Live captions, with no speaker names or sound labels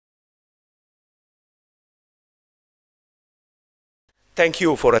thank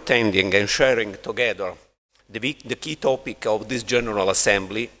you for attending and sharing together the key topic of this General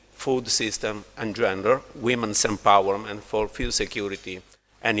Assembly, food system and gender, women's empowerment for food security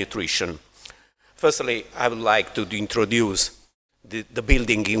and nutrition. Firstly, I would like to introduce the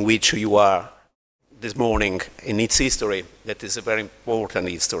building in which you are this morning in its history. That is a very important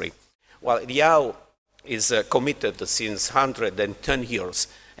history. Well, the AGA is committed since 110 years,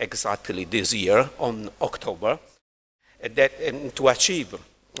 exactly this year, on October, to achieve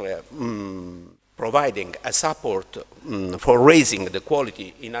providing a support for raising the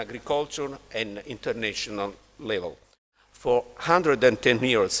quality in agriculture and international level. For 110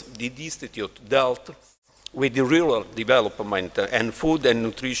 years, the Institute dealt with the rural development and food and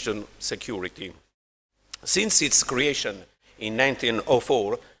nutrition security. Since its creation in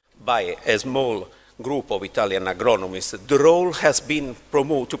 1904 by a small group of Italian agronomists, the role has been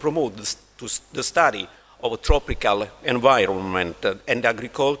to promote the study of tropical environment and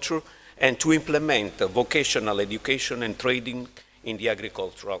agriculture, and to implement vocational education and training in the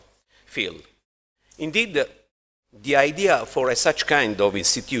agricultural field. Indeed, the idea for such kind of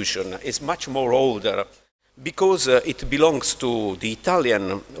institution is much more older, because it belongs to the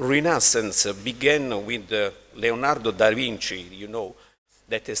Italian Renaissance, began with Leonardo da Vinci, you know,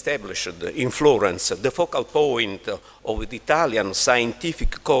 that established in Florence the focal point of the Italian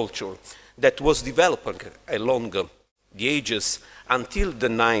scientific culture that was developing along the ages until the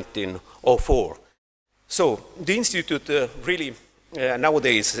 1904. So the Institute really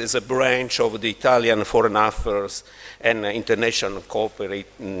nowadays is a branch of the Italian Foreign Affairs and International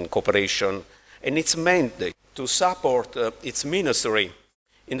Cooperation, and its mandate to support its ministry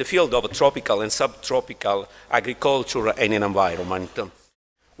in the field of tropical and subtropical agriculture and environment.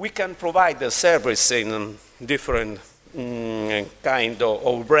 We can provide a service in different kind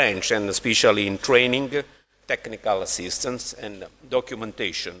of branch, and especially in training, technical assistance, and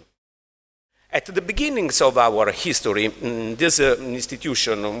documentation. At the beginnings of our history, this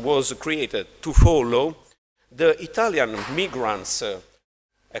institution was created to follow the Italian migrants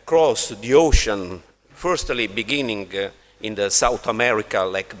across the ocean, firstly beginning in the South America,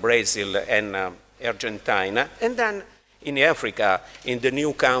 like Brazil and Argentina, and then in Africa, in the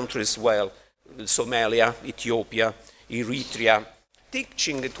new countries, well, Somalia, Ethiopia, Eritrea,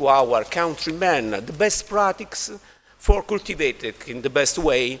 teaching to our countrymen the best practices for cultivating in the best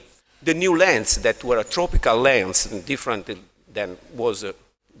way the new lands that were tropical lands, different than was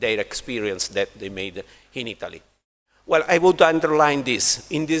their experience that they made in Italy. Well, I would underline this.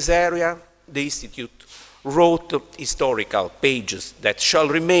 In this area, the Institute wrote historical pages that shall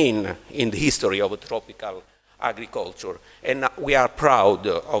remain in the history of tropical agriculture, and we are proud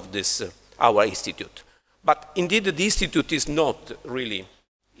of this, our Institute. But indeed, the Institute is not really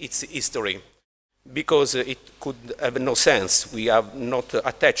its history, because it could have no sense. We are not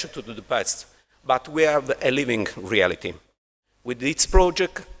attached to the past, but we have a living reality. With its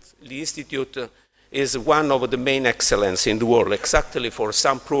project, the Institute is one of the main excellence in the world, exactly for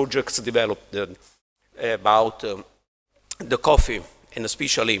some projects developed about the coffee, and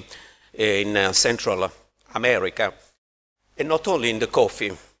especially in Central America, and not only in the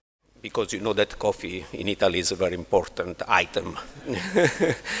coffee, because you know that coffee in Italy is a very important item.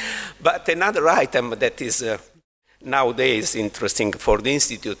 But another item that is nowadays interesting for the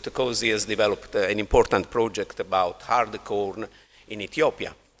Institute, because he has developed an important project about hard corn in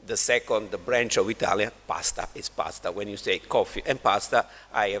Ethiopia. The second branch of Italy, pasta is pasta. When you say coffee and pasta,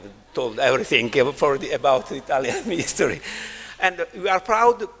 I have told everything about the Italian history. And we are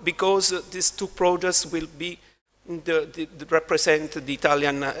proud because these two projects will be represent the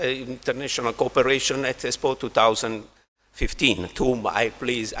Italian international cooperation at Expo 2015, to whom I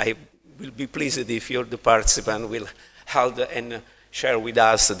will be pleased if the participant will hold and share with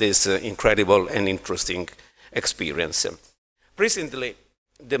us this incredible and interesting experience. Presently,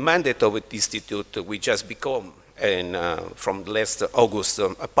 the mandate of the Institute, which has become, from last August,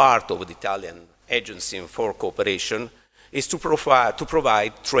 a part of the Italian Agency for Cooperation, is to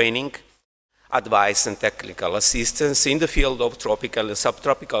provide training, advice and technical assistance in the field of tropical and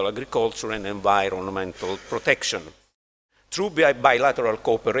subtropical agriculture and environmental protection. Through bilateral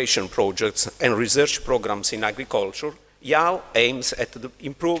cooperation projects and research programs in agriculture, IAO aims at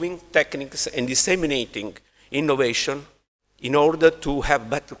improving techniques and disseminating innovation in order to have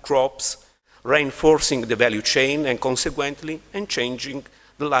better crops, reinforcing the value chain and consequently changing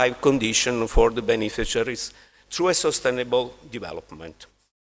the life condition for the beneficiaries through a sustainable development.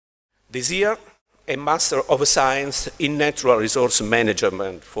 This year, a Master of Science in Natural Resource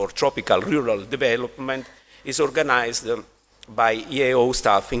Management for Tropical Rural Development is organized by EAO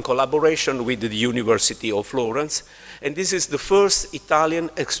staff in collaboration with the University of Florence, and this is the first Italian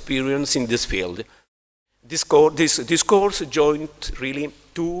experience in this field. This course joined really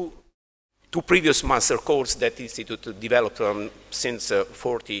two previous master courses that the Institute developed since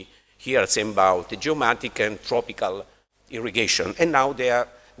 40 years about geomatic and tropical irrigation. And now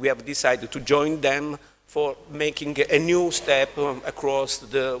we have decided to join them for making a new step across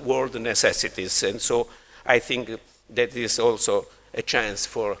the world necessities. And so I think that is also a chance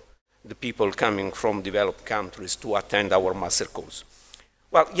for the people coming from developed countries to attend our master course.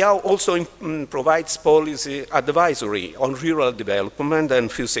 Well, IAO also provides policy advisory on rural development and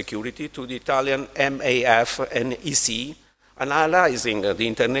food security to the Italian MAF and EC, analyzing the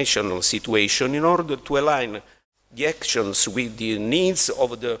international situation in order to align the actions with the needs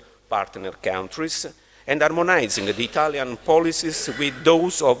of the partner countries and harmonizing the Italian policies with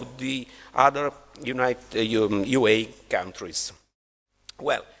those of the other UA countries.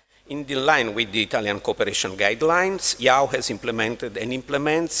 Well, in line with the Italian cooperation guidelines, IAO has implemented and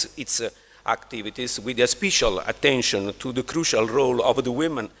implements its activities with a special attention to the crucial role of the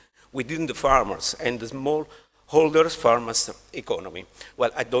women within the farmers and the smallholders farmers economy.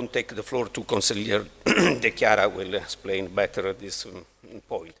 Well, I don't take the floor to Consigliere De Chiara will explain better this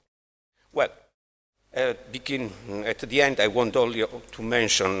point. Well, at the end, I want only to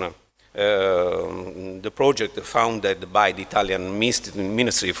mention the project founded by the Italian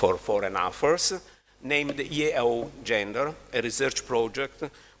Ministry for Foreign Affairs, named EAO Gender, a research project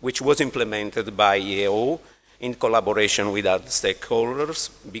which was implemented by EAO in collaboration with other stakeholders,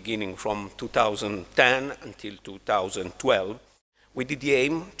 beginning from 2010 until 2012, with the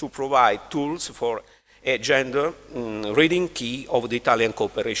aim to provide tools for a gender reading key of the Italian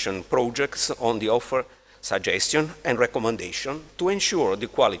cooperation projects on the offer, suggestion and recommendation to ensure the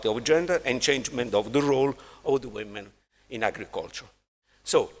quality of gender and changement of the role of the women in agriculture.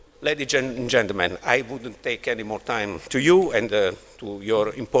 So, ladies and gentlemen, I wouldn't take any more time to you and to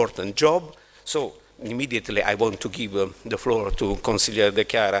your important job. So, immediately I want to give the floor to Consigliere De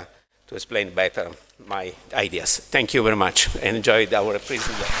Chiara to explain better my ideas. Thank you very much and enjoyed our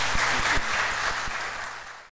presentation.